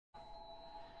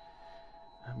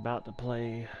About to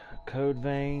play Code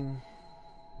Vein.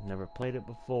 Never played it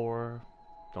before.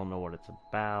 Don't know what it's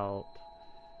about.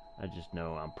 I just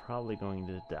know I'm probably going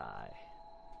to die.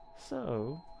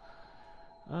 So,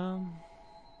 um,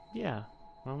 yeah.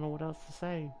 I don't know what else to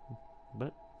say,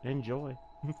 but enjoy.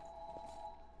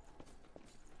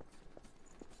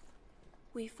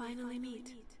 We finally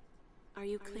meet. Are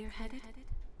you clear-headed?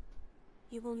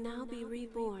 You will now be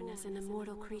reborn as an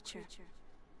immortal creature,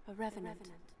 a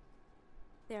revenant.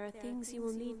 There are things you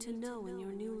will need to know in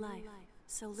your new life,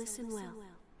 so listen well.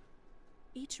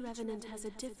 Each revenant has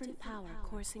a different power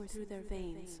coursing through their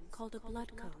veins, called a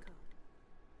blood code.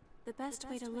 The best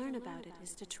way to learn about it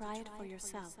is to try it for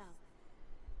yourself.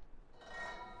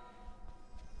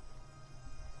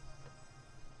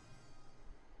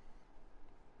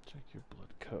 Check your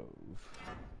blood code.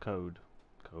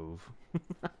 Cove.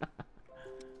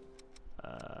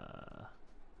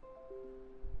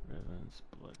 Revenant's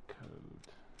blood code.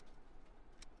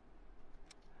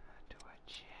 Do I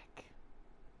check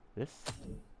this?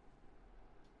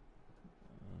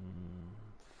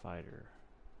 Fighter.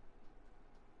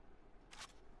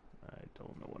 I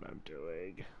don't know what I'm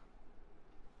doing.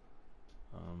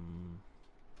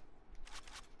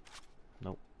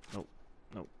 Nope, nope,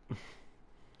 nope.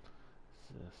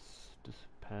 Just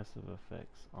passive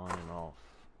effects on and off.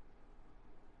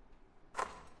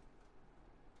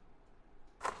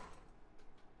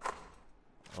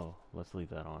 Oh, let's leave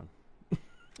that on.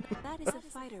 That is a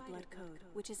fighter blood code,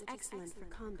 which is excellent for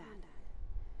combat.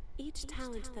 Each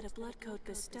talent that a blood code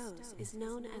bestows is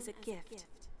known as a gift.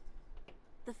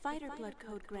 The fighter blood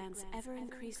code grants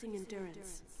ever-increasing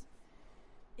endurance.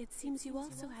 It seems you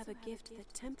also have a gift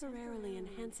that temporarily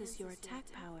enhances your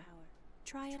attack power.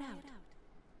 Try it out.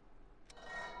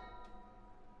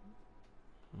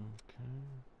 Okay.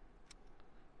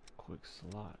 Quick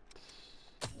slot.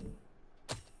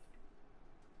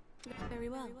 Very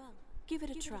well. Give it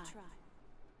a try.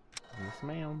 Yes,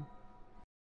 ma'am.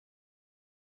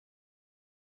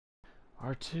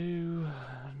 R2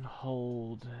 and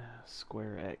hold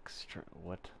square X.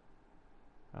 What?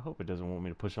 I hope it doesn't want me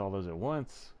to push all those at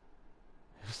once.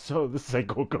 If so, this ain't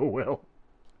gonna go well.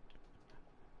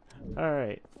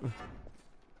 Alright.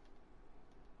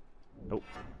 Nope.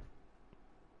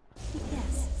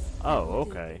 Yes. Oh,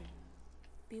 okay.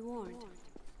 Be warned.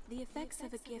 The effects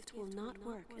of a gift will not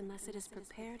work unless it is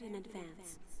prepared in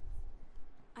advance.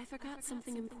 I forgot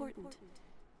something important.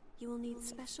 You will need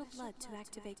special blood to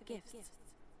activate gifts.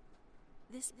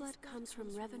 This blood comes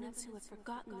from revenants who have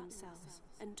forgotten themselves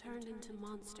and turned into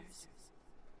monsters.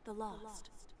 The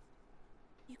Lost.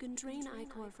 You can drain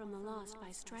ichor from the Lost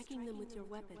by striking them with your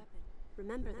weapon.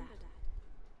 Remember that.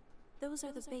 Those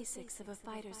are the basics of a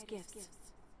fighter's gifts.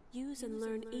 Use and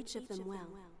learn each of them well.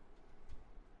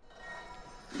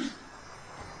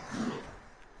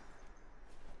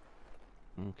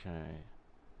 Okay.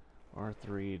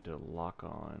 R3 to lock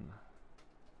on.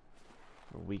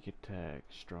 For weak attack,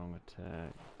 strong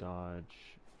attack,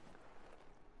 dodge,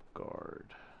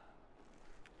 guard.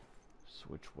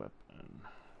 Switch weapon.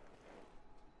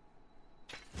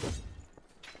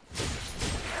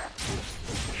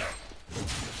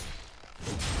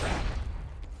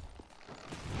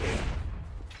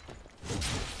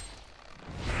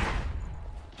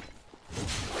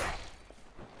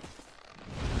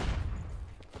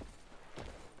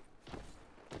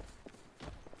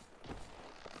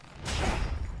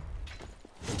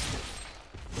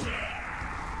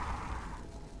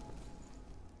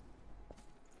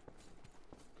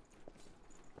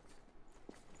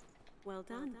 Well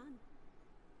done.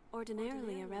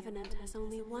 Ordinarily, a revenant has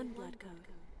only one blood code,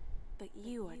 but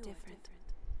you are different.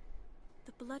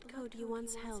 The blood code you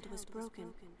once held was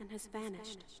broken and has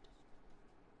vanished.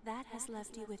 That has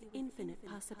left you with infinite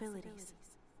possibilities.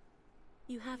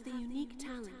 You have the unique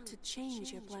talent to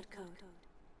change your blood code.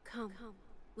 Come,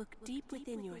 look deep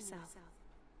within yourself.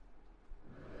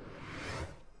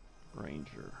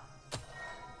 Ranger.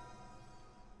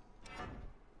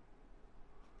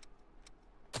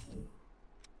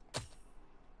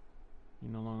 You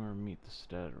no longer meet the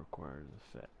stat required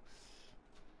effects.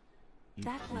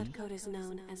 That blood code is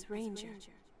known as Ranger.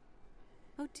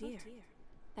 Oh dear,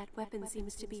 that weapon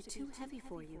seems to be too heavy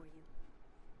for you.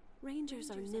 Rangers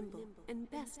are nimble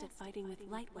and best at fighting with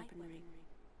light weaponry.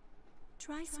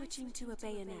 Try switching to a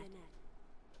bayonet.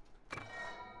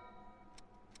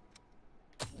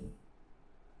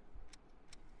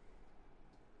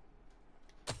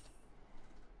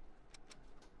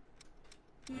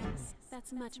 Yes,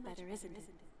 that's much better, isn't it?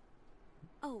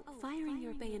 Oh, firing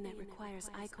your bayonet requires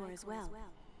ichor as well.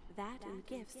 That and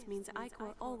gifts means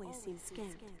ichor always seems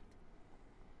scant.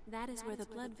 That is where the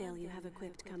blood veil you have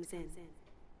equipped comes in.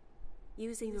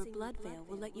 Using your blood veil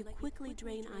will let you quickly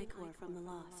drain ichor from the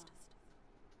lost.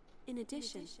 In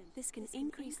addition, this can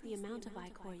increase the amount of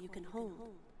ichor you can hold.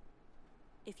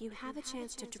 If you have a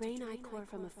chance to drain ichor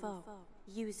from a foe,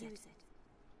 use it.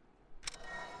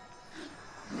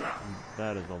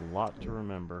 That is a lot to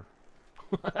remember.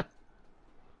 Let's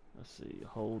see.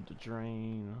 Hold to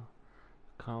drain.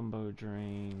 Combo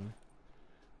drain.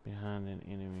 Behind an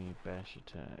enemy bash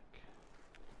attack.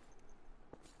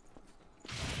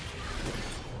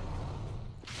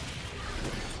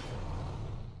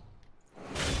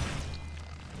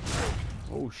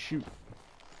 Oh shoot.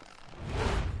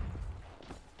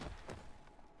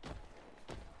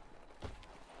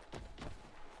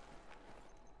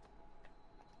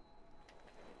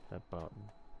 That button.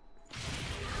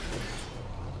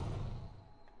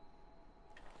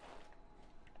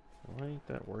 Why ain't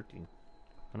that working?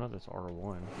 I know that's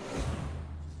R1.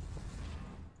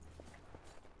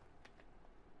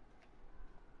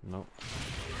 Nope.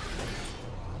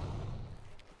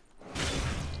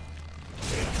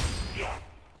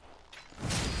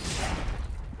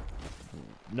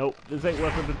 Nope, this ain't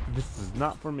weapon. This is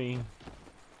not for me.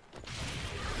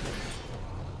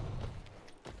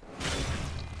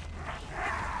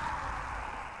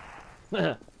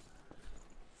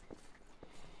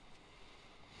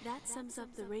 That sums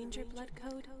up the Ranger blood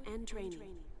code and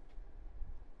draining.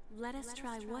 Let us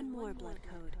try one more blood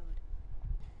code.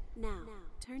 Now,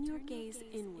 turn your gaze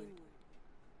inward.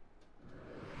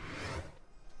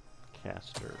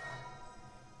 Caster.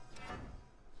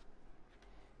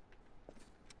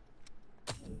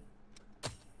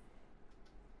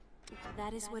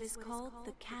 That is what is called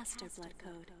the Caster blood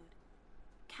code.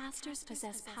 Casters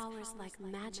possess powers like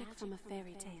magic from a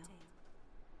fairy tale.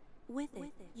 With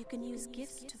it, you can use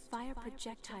gifts to fire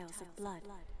projectiles of blood.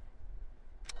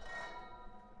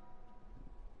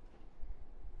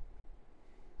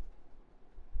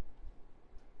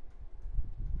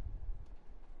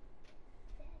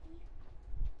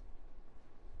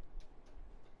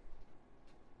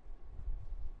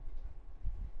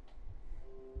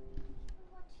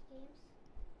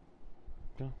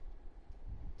 Yeah.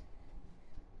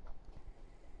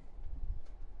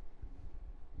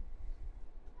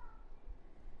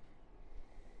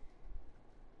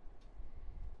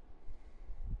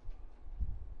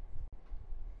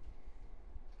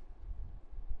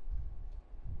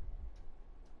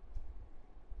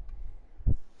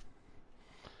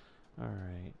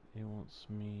 Alright, it wants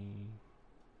me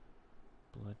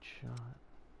bloodshot.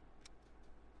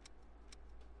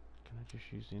 Can I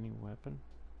just use any weapon?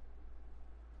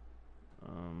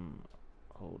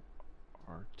 Hold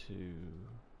R2.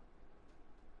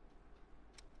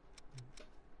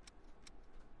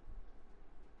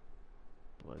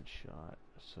 Bloodshot,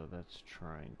 so that's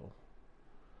triangle.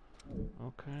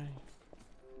 Okay.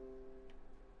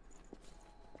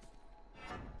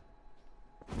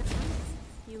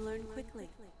 You learn quickly.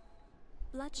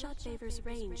 Bloodshot favors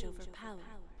range over power.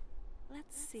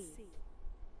 Let's see.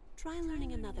 Try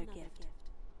learning another gift.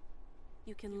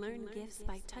 You can learn gifts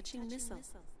by touching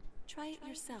missiles. Try it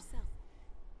yourself.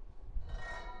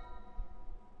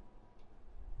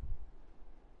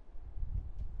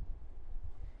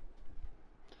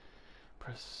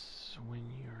 Press when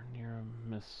you're near a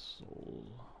missile.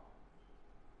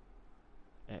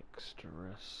 X to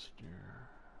rest near.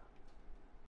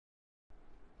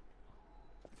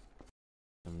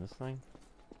 And this thing?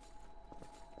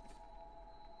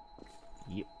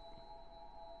 Yep.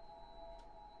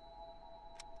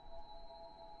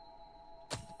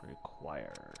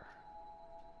 Require.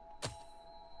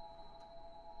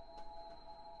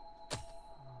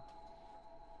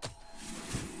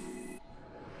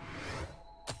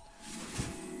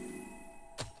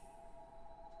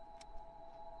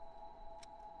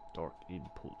 Dark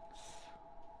impulse.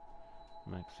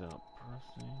 Max out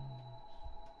pressing.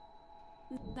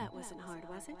 That wasn't hard,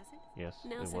 was it? Yes,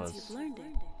 now it since was. you've learned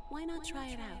it, why not try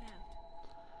it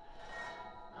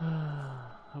out?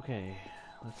 Okay,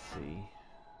 let's see.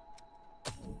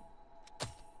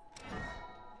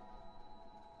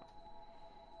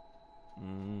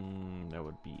 That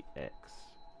would be X.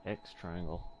 X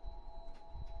triangle.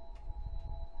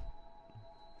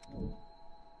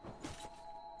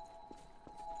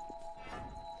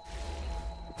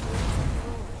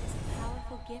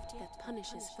 Gift that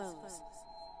punishes foes.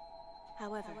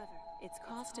 However, its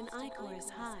cost in ichor is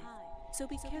high, so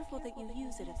be careful that you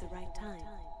use it at the right time.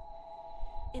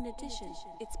 In addition,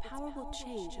 its power will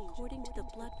change according to the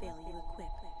blood veil you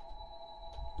equip.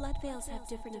 Blood veils have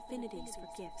different affinities for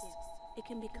gifts. It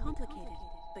can be complicated,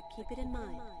 but keep it in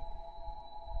mind.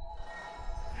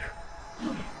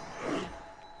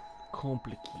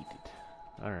 Complicated.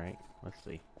 Alright, let's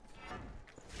see.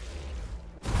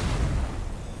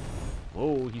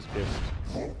 Whoa, he's pissed.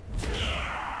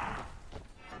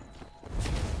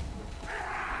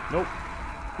 Nope.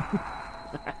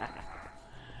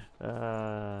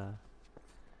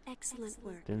 Excellent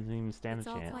work. Didn't even stand It's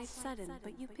a all chance. quite sudden,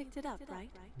 but you picked it up, right?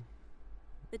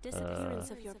 The disappearance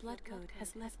of your blood code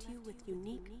has left you with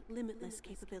unique, limitless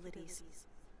capabilities.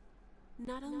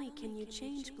 Not only can you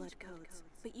change blood codes,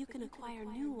 but you can acquire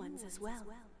new ones as well.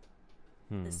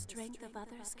 The strength of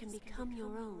others can become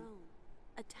your own,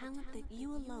 a talent that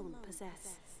you alone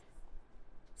possess.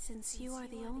 Since you are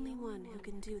the only one who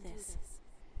can do this,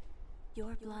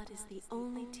 your blood is the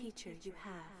only teacher you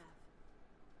have.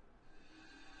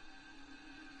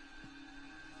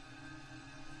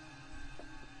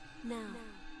 Now,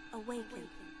 awaken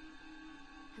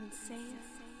and save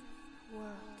the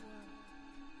world.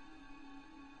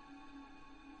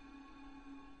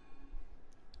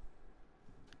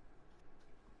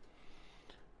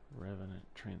 Revenant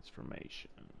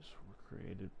transformations were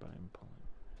created by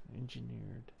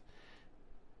engineered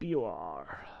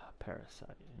BOR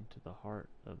parasite into the heart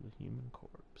of the human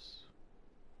corpse.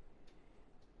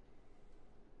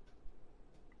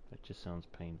 That just sounds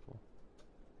painful.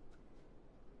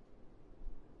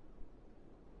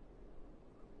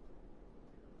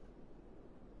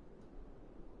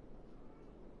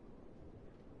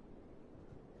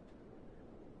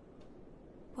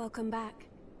 Welcome back.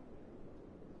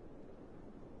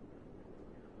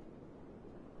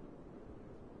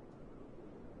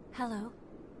 Hello.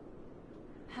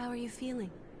 How are you feeling?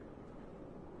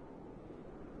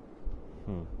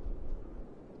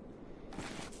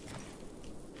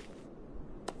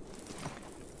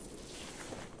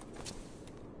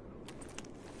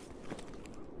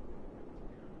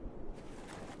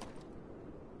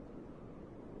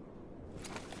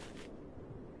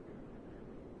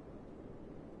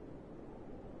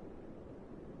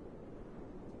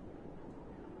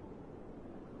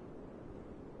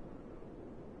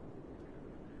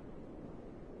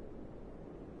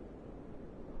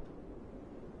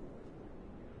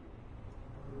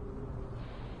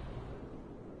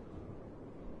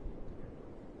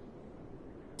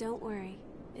 Don't worry.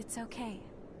 It's okay.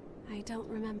 I don't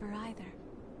remember either.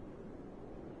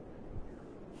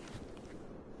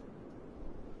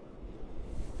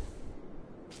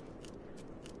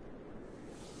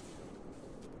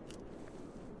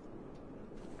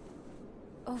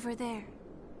 Over there.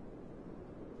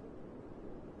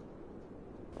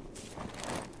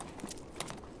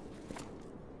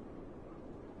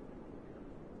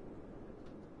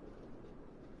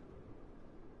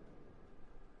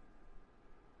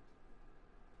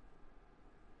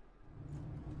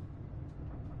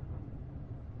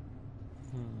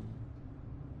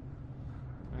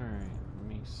 Alright, let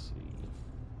me see.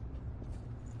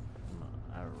 Am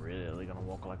I really gonna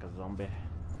walk like a zombie?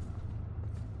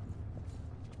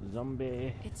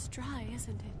 Zombie. It's dry,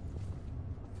 isn't it?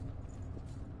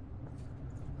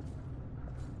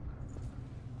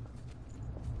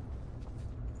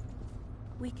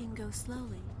 We can go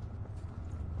slowly.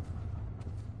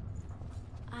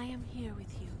 I am here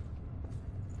with you.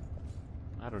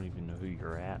 I don't even know who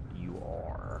you're at. You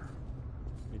are.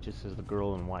 It just says the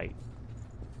girl in white.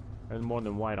 There's more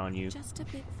than white on you. Just a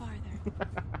bit farther.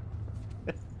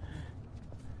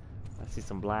 I see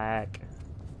some black.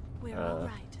 We're all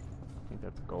right. I think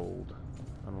that's gold.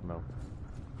 I don't know.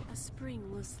 A spring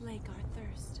will slake our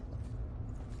thirst.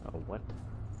 Oh, what?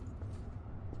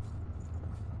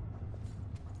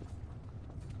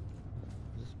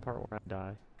 Is this the part where I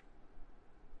die?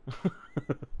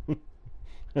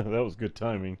 That was good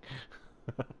timing.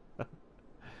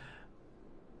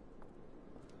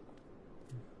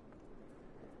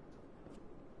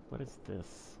 What is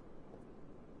this?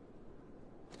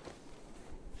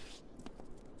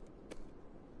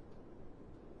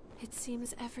 It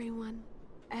seems everyone,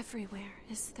 everywhere,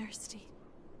 is thirsty.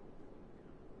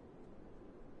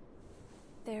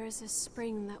 There is a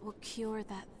spring that will cure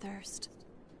that thirst.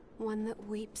 One that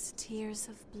weeps tears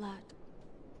of blood.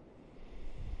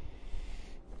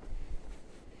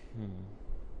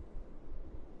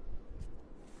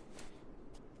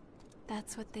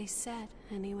 That's what they said,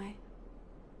 anyway.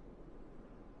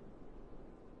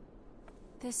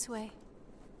 This way.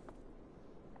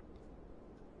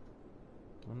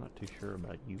 I'm not too sure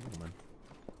about you, woman.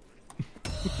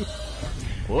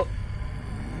 Whoop!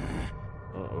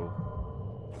 Uh-oh.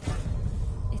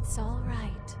 It's all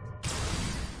right.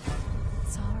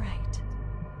 It's all right.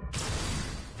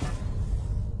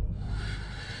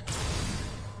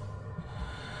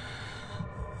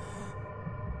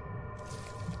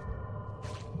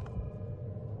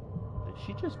 This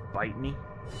she just bite me?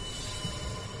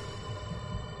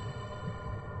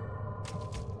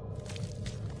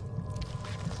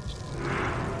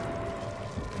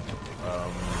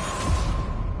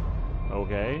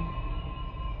 Okay.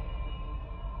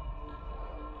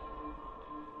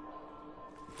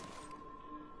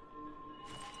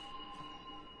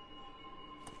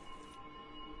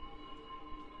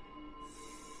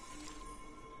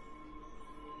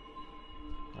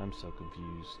 I'm so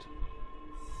confused.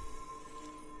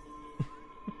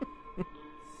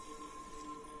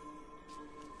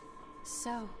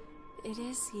 So, it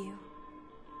is you.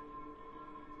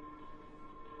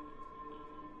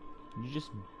 You just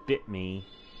bit me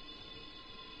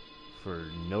for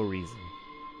no reason.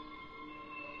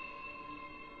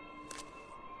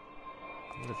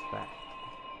 What is that?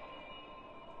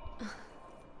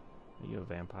 Are you a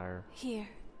vampire? Here.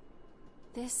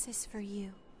 This is for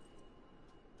you.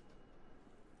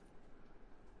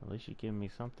 At least you give me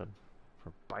something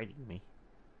for biting me.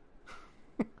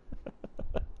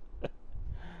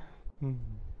 I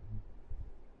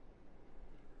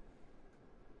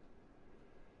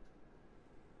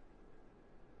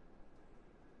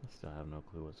still have no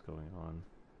clue what's going on.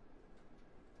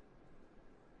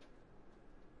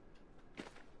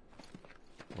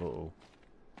 Uh-oh.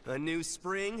 A new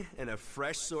spring and a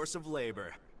fresh source of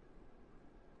labor.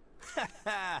 Ha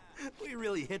ha! We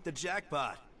really hit the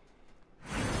jackpot.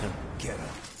 Get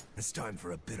up. It's time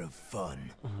for a bit of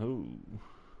fun. Oh.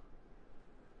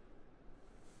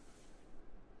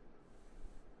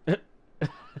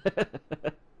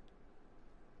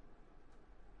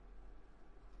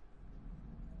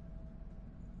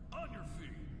 On your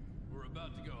feet. We're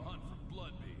about to go hunt for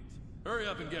blood beads. Hurry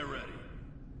up and get ready.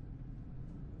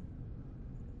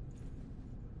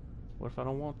 What if I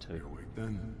don't want to? You're awake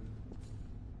then?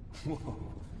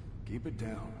 Whoa, keep it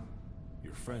down.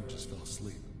 Your friend just fell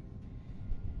asleep.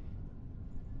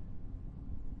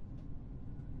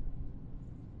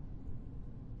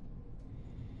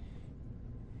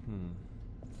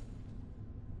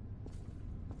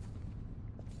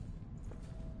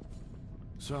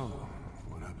 So,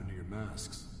 what happened to your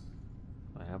masks?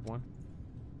 I have one?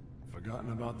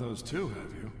 Forgotten about those too,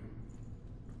 have you?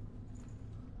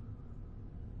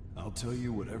 I'll tell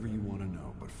you whatever you want to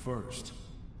know, but first,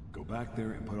 go back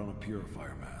there and put on a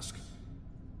purifier mask.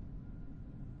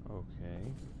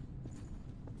 Okay.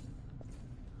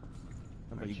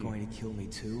 How Are about you going to kill me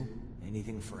too?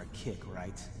 Anything for a kick,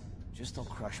 right? Just don't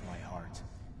crush my heart.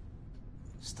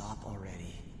 Stop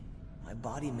already. My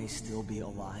body may still be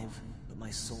alive, but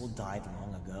my soul died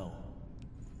long ago.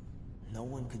 No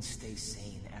one could stay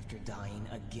sane after dying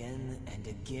again and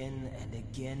again and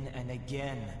again and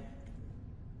again.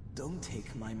 Don't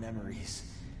take my memories,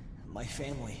 my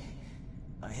family.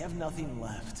 I have nothing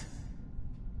left.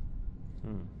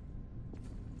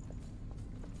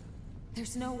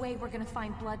 There's no way we're gonna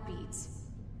find blood beads.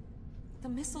 The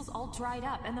missile's all dried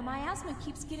up, and the miasma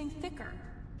keeps getting thicker.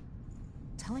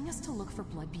 Telling us to look for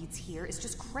blood beads here is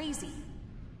just crazy.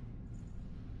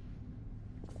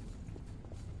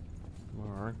 Well,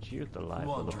 aren't you the life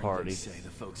Wondering, of the party? they say, the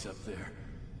folks up there.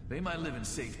 They might live in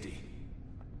safety.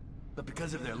 But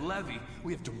because of their levy,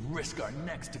 we have to risk our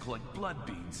necks to collect blood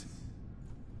beads.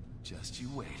 Just you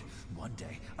wait. One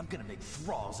day, I'm gonna make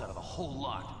thralls out of the whole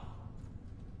lot.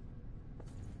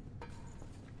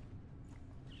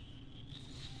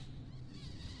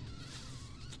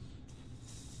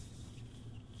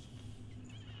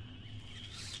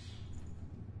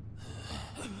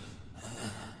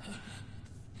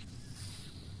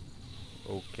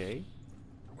 Okay.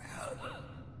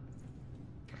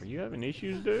 Are you having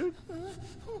issues, dude?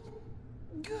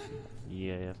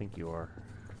 Yeah, I think you are.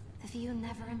 The view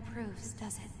never improves,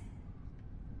 does it?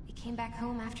 We came back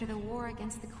home after the war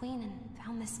against the Queen and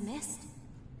found this mist.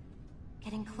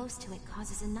 Getting close to it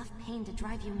causes enough pain to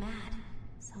drive you mad,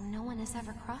 so no one has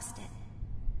ever crossed it.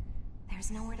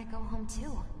 There's nowhere to go home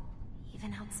to,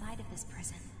 even outside of this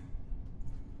prison.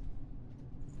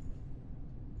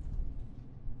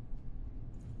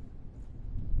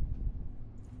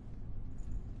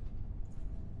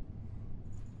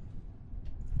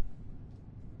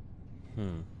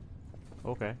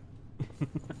 Okay.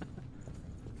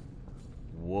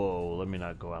 Whoa, let me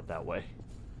not go out that way.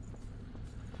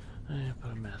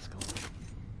 Put a mask on.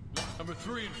 Number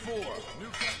 3 and 4. New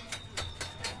captain.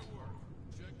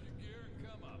 Check your gear and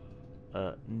come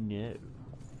up. No.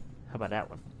 How about that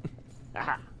one?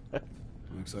 Aha!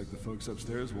 Looks like the folks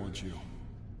upstairs want you.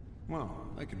 Well,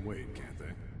 they can wait, can't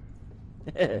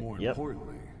they? More Yep.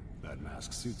 importantly, that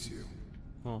mask suits you.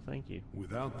 Well, thank you.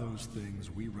 Without those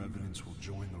things, we Revenants will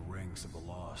join the ranks of the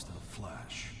Lost in a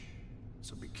flash.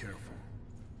 So be careful.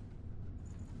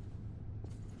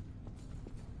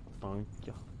 Thank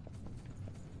you.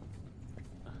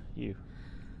 You.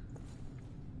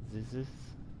 This?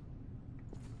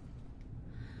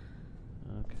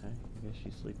 Okay, I guess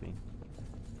she's sleeping.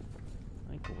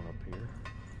 I ain't going up here.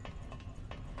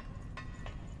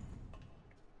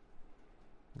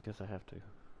 I guess I have to.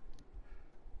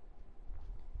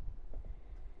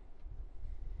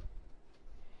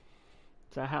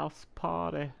 It's a house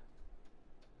party.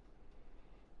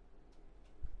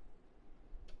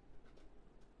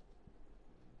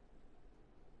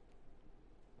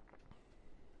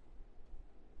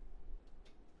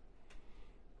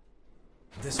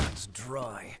 This one's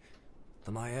dry.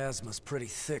 The miasma's pretty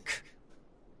thick.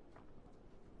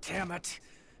 Damn it!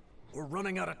 We're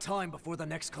running out of time before the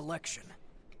next collection.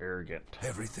 Arrogant.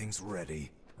 Everything's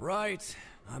ready. Right.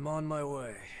 I'm on my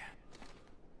way.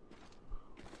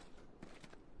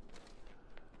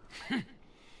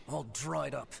 All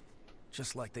dried up.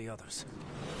 Just like the others.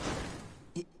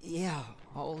 Yeah,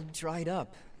 all dried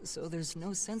up. So there's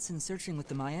no sense in searching with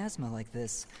the miasma like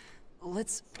this.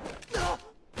 Let's...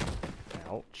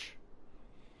 Ouch.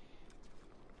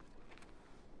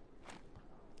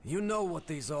 You know what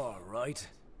these are, right?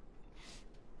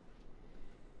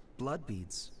 Blood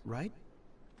beads, right?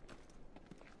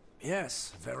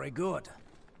 Yes, very good.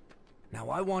 Now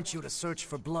I want you to search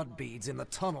for blood beads in the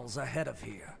tunnels ahead of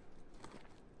here.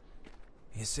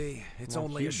 You see, it's Why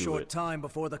don't only you a do short it? time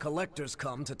before the collectors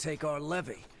come to take our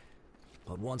levy.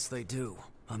 But once they do,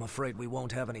 I'm afraid we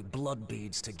won't have any blood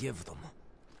beads to give them.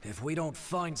 If we don't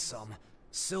find some,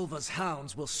 Silva's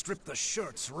hounds will strip the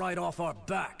shirts right off our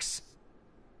backs.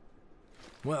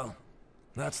 Well,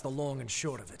 that's the long and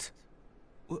short of it.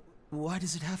 Why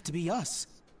does it have to be us?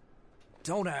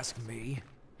 Don't ask me.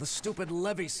 The stupid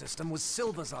levy system was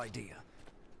Silva's idea.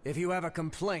 If you have a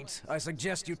complaint, I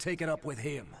suggest you take it up with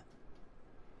him.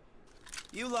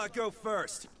 You lot go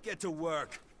first. Get to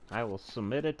work. I will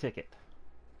submit a ticket.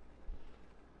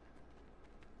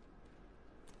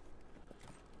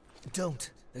 Don't.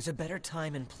 There's a better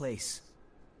time and place.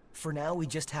 For now, we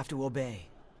just have to obey.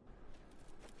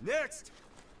 Next!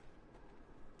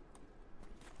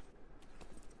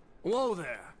 Whoa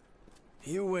there.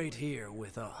 You wait here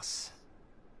with us.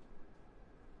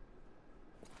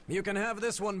 You can have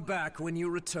this one back when you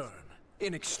return.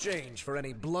 In exchange for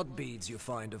any blood beads you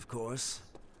find, of course.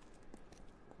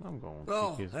 I'm going to Oh,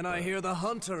 kick his and I butt. hear the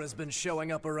hunter has been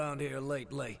showing up around here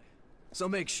lately. So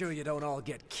make sure you don't all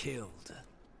get killed.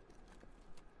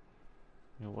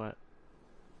 You know what?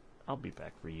 I'll be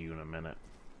back for you in a minute.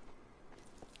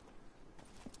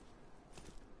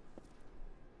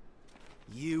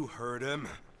 You heard him.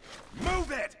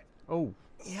 Move it! Oh,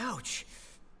 Ouch.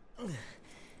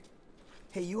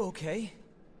 Hey, you okay?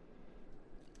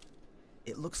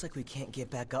 It looks like we can't get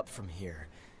back up from here.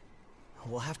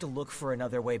 We'll have to look for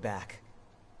another way back.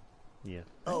 yeah.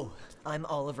 Oh, I'm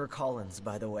Oliver Collins,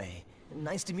 by the way.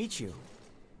 Nice to meet you.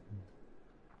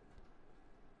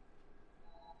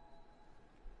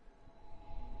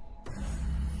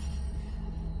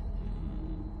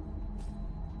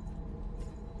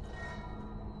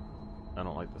 I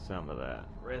don't like the sound of that.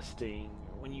 Resting.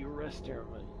 When you rest your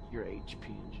HP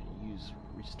and use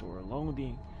restore along with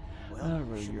the Well,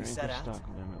 however, should your we anchor set out? stock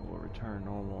limit will return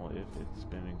normal if it's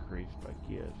been increased by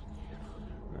gifts.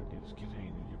 Gifts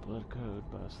contained in your blood code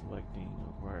by selecting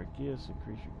acquired gifts.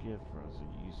 Increase your gift for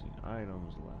using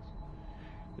items less.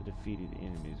 The defeated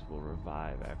enemies will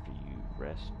revive after you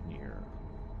rest near.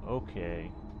 Okay.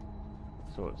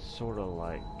 So it's sort of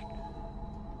like...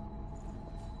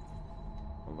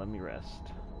 Well, let me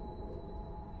rest.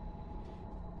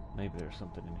 Maybe there's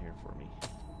something in here for me.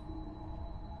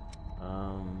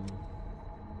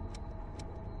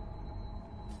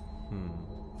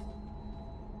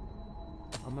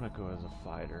 I'm gonna go as a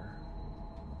fighter.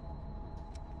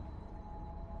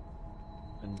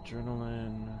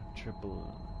 Adrenaline,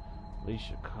 triple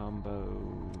Alicia combo.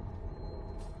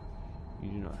 You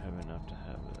do not have enough to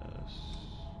have this.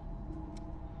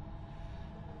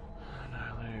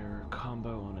 Annihilator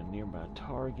combo on a nearby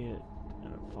target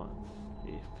and a fun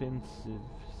offensive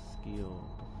skill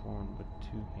performed with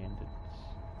two-handed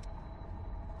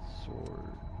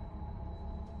sword.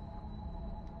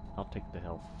 I'll take the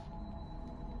health.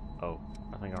 Oh,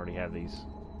 I think I already have these.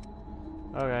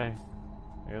 Okay.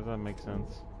 I guess that makes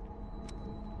sense.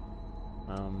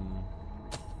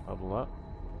 Level up.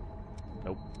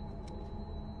 Nope.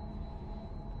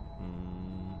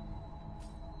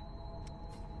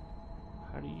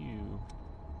 How do you...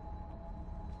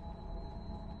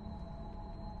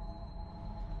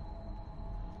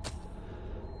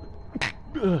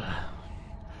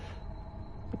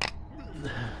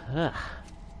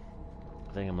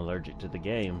 I think I'm allergic to the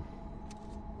game.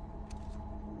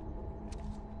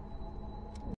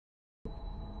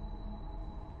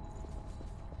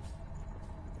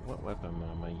 weapon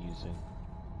am I using?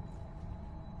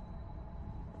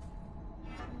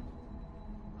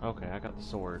 Okay, I got the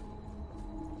sword.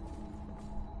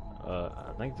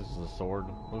 I think this is a sword.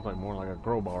 Looks like more like a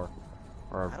crowbar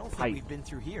or a I don't pipe. think we've been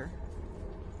through here.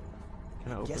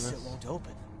 Can I open Guess this? it won't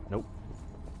open. Nope.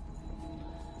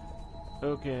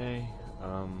 Okay.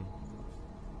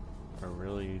 I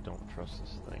really don't trust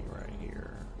this thing right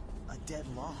here. A dead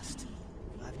lost.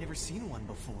 I've never seen one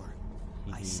before.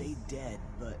 I say dead,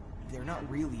 but they're not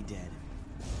really dead.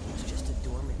 It's just a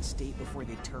dormant state before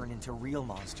they turn into real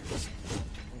monsters.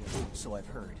 So I've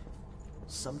heard.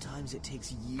 Sometimes it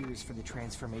takes years for the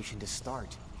transformation to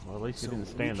start. Well, at least you So didn't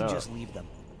stand we up. can just leave them.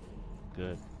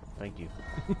 Good. Thank you.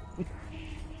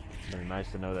 Been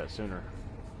nice to know that sooner.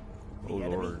 The Oh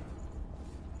enemy? Lord.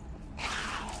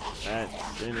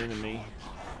 That's an enemy.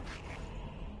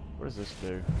 What does this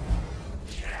do?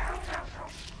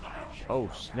 Oh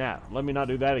snap. Let me not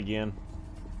do that again.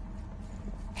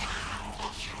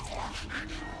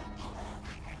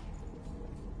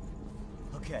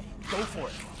 Okay, go for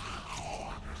it.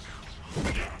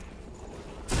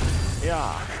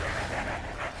 Yeah.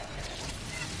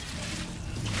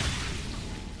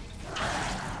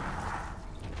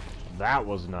 That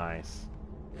was nice.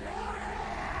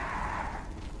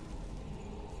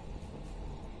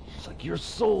 It's like, your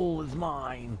soul is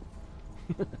mine.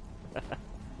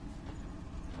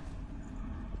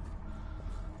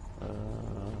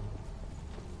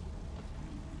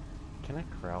 Can I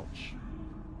crouch?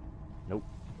 Nope.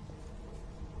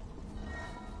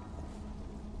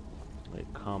 Wait,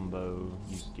 combo,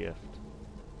 use gift.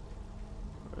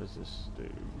 What does this do?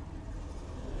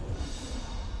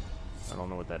 I don't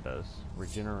know what that does.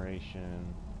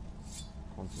 Regeneration,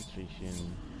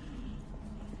 concentration.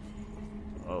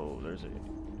 Oh, there's a...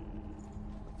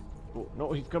 Oh,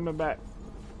 no, he's coming back.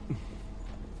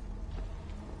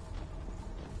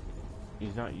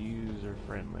 He's not user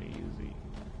friendly, is he?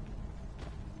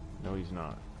 No, he's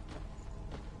not.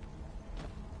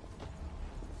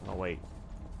 I'll wait.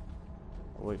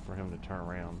 I'll wait for him to turn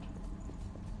around.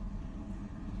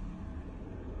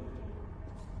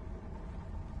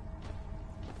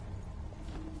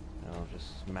 And I'll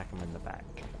just smack him in the back.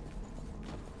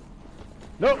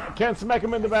 Nope, can't smack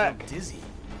him in the back. Dizzy.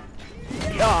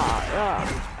 Yeah.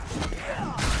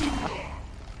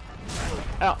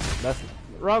 Ow, that's the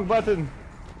wrong button.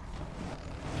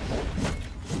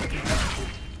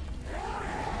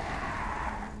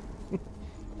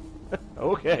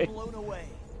 Okay. Blown away.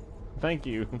 Thank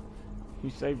you. You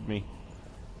saved me.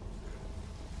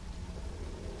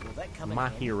 Will that come in My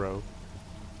handy? hero.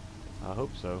 I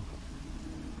hope so.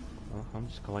 Well, I'm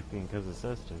just collecting because it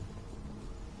says to.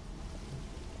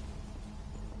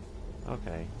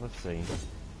 Okay, let's see.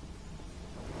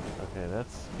 Okay,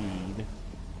 that's speed.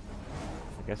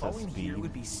 I guess that's Falling speed. here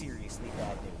would be seriously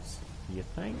bad news. You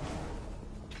think?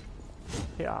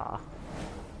 Yeah.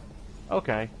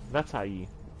 Okay, that's how you...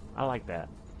 I like that.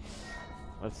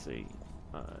 Let's see.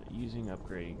 Using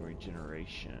upgrading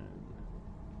regeneration.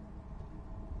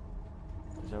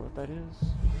 Is that what that is?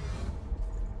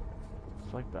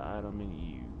 Select the item in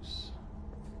use.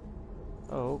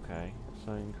 Oh, okay.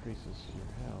 So it increases your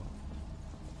health.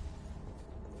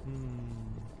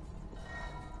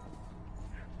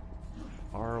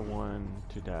 R1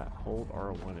 to die. Hold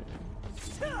R1 in.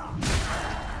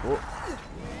 Whoa.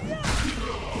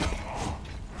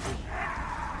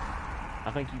 I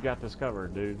think you got this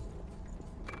covered, dude.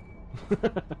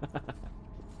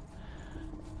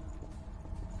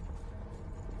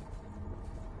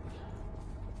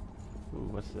 Ooh,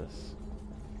 what's this?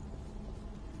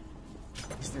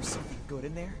 Is there something good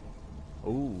in there?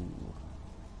 Ooh.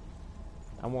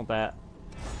 I want that.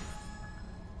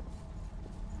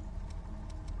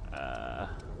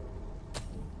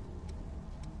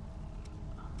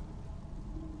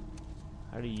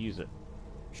 How do you use it?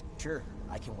 Sure,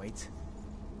 I can wait.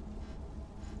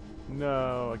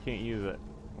 No, I can't use it.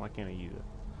 Why can't I use it?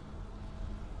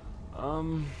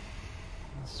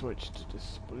 Switch to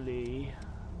display.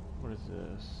 What is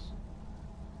this?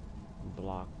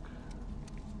 Block.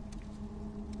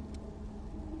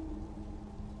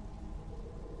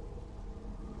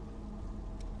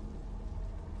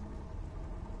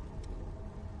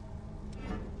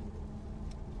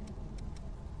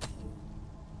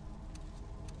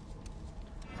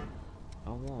 I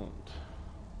won't.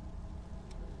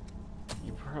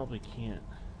 You probably can't.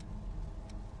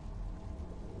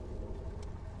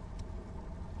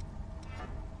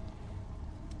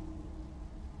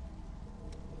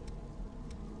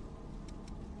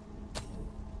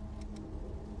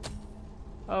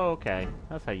 Oh, okay.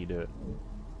 That's how you do it.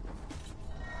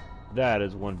 That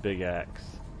is one big axe.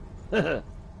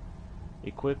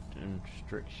 Equipped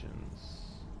restrictions.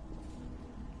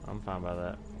 I'm fine by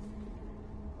that.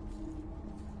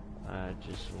 I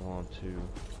just want to...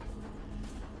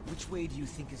 Which way do you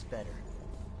think is better?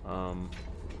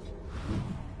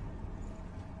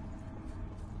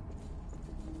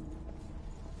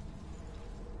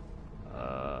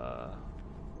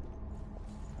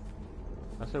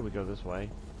 I said we go this way.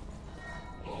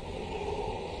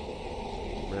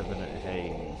 Revenant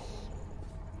Haze.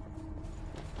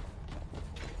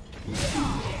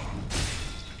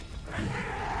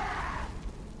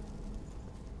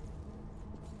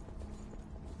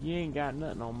 You ain't got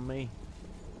nothing on me.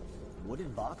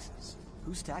 Wooden boxes.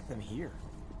 Who stacked them here?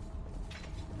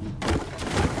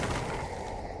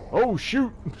 Oh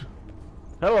shoot!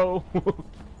 Hello!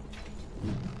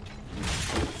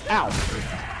 Ow!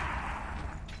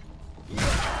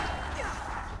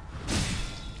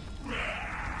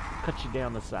 Cut you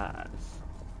down the sides.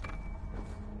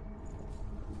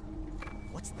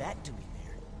 What's that doing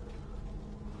there?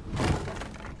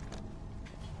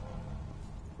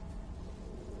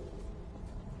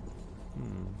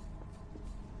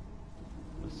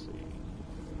 Let's see.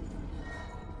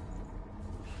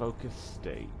 Focus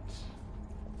state.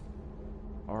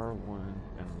 R1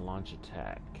 and launch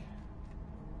attack.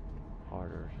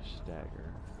 Harder to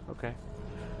stagger. Okay.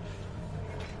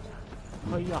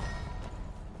 Oh yeah.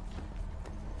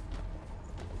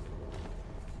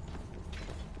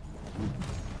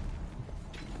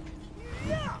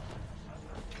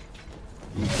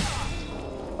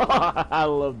 I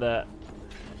love that.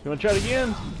 You want to try it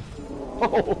again?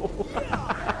 Oh.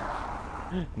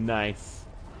 Nice.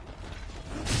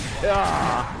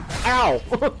 Ah.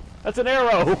 Ow! That's an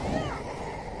arrow!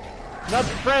 Not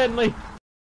friendly!